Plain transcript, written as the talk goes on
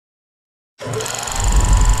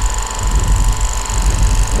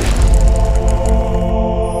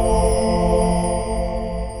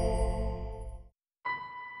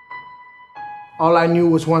All I knew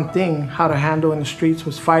was one thing, how to handle in the streets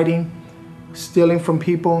was fighting, stealing from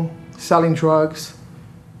people, selling drugs,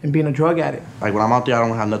 and being a drug addict. Like when I'm out there, I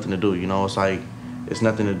don't have nothing to do, you know? It's like, it's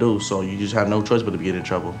nothing to do, so you just have no choice but to get in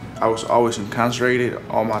trouble. I was always incarcerated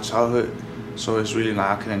all my childhood, so it's really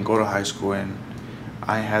like I couldn't go to high school, and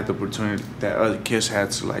I had the opportunity that other kids had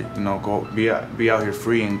to, like, you know, go be out here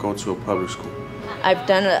free and go to a public school. I've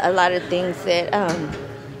done a lot of things that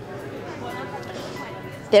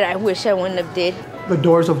that I wish I wouldn't have did. The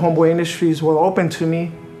doors of Homeboy Industries were open to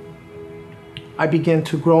me. I began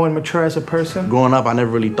to grow and mature as a person. Growing up, I never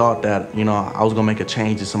really thought that, you know, I was gonna make a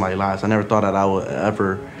change in somebody's lives. I never thought that I would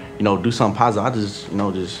ever, you know, do something positive. I just, you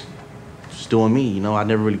know, just doing me, you know. I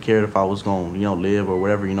never really cared if I was gonna, you know, live or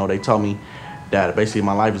whatever. You know, they taught me that basically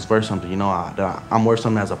my life is worth something, you know, that I'm worth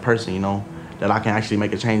something as a person, you know, that I can actually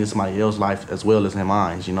make a change in somebody else's life as well as in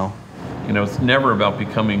mine, you know. You know, it's never about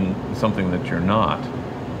becoming something that you're not.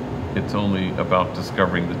 It's only about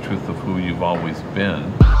discovering the truth of who you've always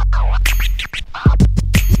been.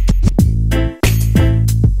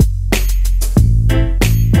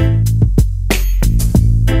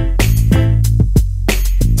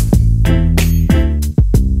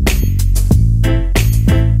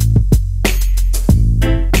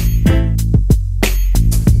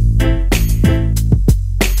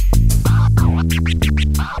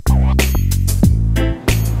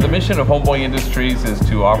 The mission of Homeboy Industries is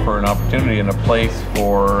to offer an opportunity and a place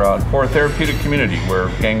for a therapeutic community where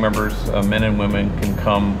gang members, men and women, can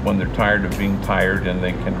come when they're tired of being tired, and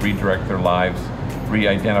they can redirect their lives,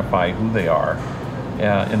 re-identify who they are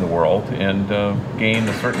in the world, and gain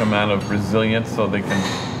a certain amount of resilience so they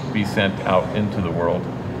can be sent out into the world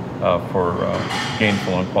for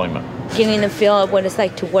gainful employment. Getting a feel of what it's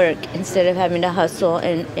like to work instead of having to hustle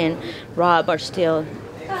and rob or steal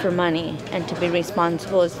for money, and to be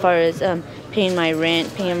responsible as far as paying my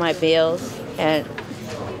rent, paying my bills, and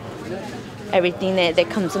everything that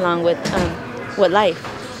comes along with life.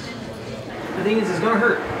 The thing is, it's gonna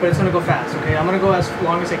hurt, but it's gonna go fast, okay? I'm gonna go as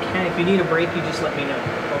long as I can. If you need a break, you just let me know,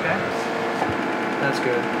 okay? That's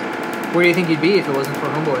good. Where do you think you'd be if it wasn't for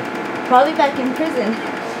Homeboy? Probably back in prison.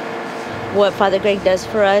 What Father Greg does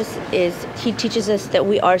for us is he teaches us that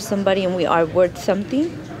we are somebody and we are worth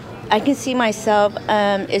something. I can see myself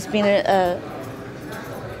as being a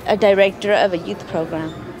director of a youth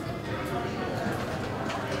program,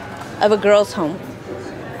 of a girls' home.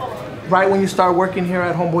 Right when you start working here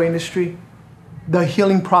at Homeboy Industry, the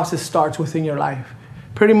healing process starts within your life.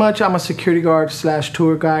 Pretty much, I'm a security guard /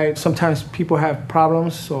 tour guide. Sometimes people have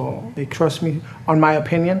problems, so they trust me on my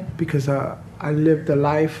opinion because I live the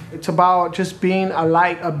life. It's about just being a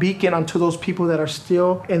light, a beacon unto those people that are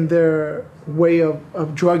still in their way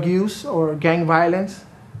of drug use or gang violence.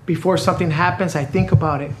 Before something happens, I think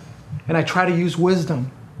about it, and I try to use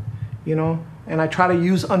wisdom, you know, and I try to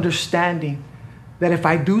use understanding that if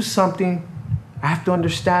I do something, I have to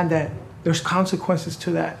understand that there's consequences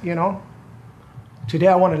to that, you know. Today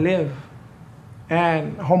I want to live,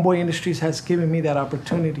 and Homeboy Industries has given me that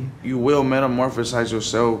opportunity. You will metamorphosize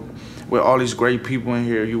yourself with all these great people in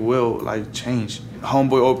here. You will, like, change.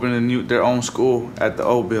 Homeboy opened their own school at the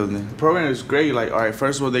old building. The program is great. Like, all right,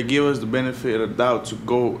 first of all, they give us the benefit of the doubt to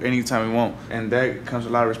go anytime we want. And that comes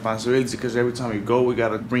with a lot of responsibility because every time we go, we got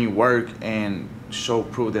to bring work and show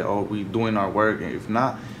proof that, oh, we doing our work. And if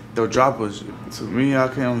not, they'll drop us. To me, I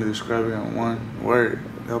can only describe it in one word.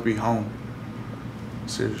 They'll be home.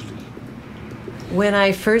 Seriously. When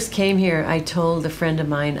I first came here, I told a friend of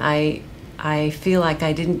mine, I feel like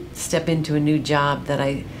I didn't step into a new job, that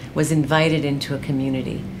I was invited into a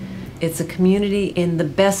community. It's a community in the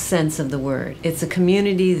best sense of the word. It's a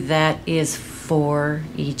community that is for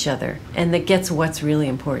each other and that gets what's really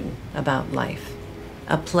important about life.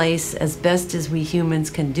 A place, as best as we humans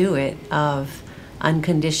can do it, of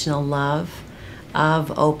unconditional love,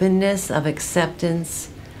 of openness, of acceptance,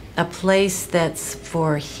 a place that's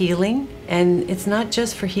for healing. And it's not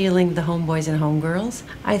just for healing the homeboys and homegirls.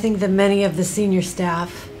 I think that many of the senior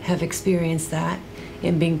staff have experienced that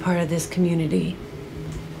in being part of this community.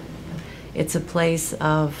 It's a place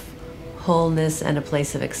of wholeness and a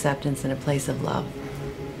place of acceptance and a place of love.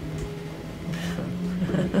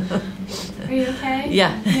 Are you okay?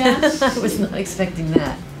 Yeah. Yeah? I was not expecting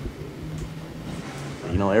that.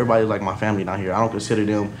 You know, everybody's like my family down here. I don't consider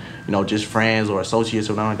them, you know, just friends or associates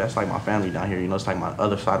or nothing. That's like my family down here. You know, it's like my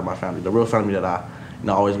other side of my family, the real family that I, you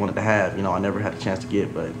know, always wanted to have. You know, I never had the chance to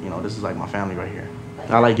get, but, you know, this is like my family right here.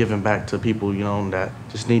 I like giving back to people, you know, that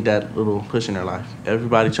just need that little push in their life.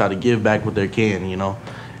 Everybody try to give back what they can, you know.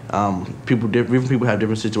 Different people have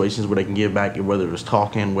different situations where they can give back, whether it's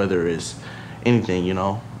talking, whether it's anything, you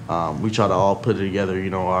know. We try to all put it together, you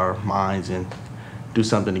know, our minds and do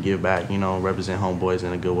something to give back, you know, represent Homeboys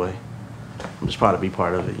in a good way. I'm just proud to be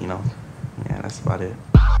part of it, you know. Yeah, that's about it.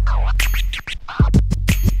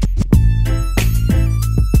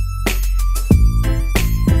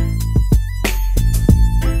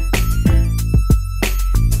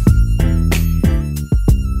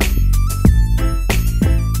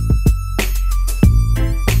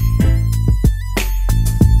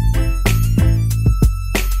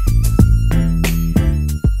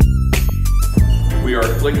 We are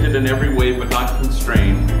afflicted in every way but not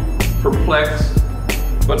constrained, perplexed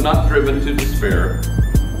but not driven to despair,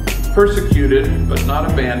 persecuted but not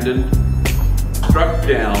abandoned, struck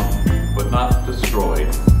down but not destroyed.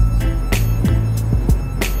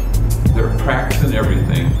 There are cracks in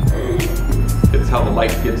everything. It's how the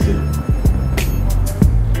light gets in.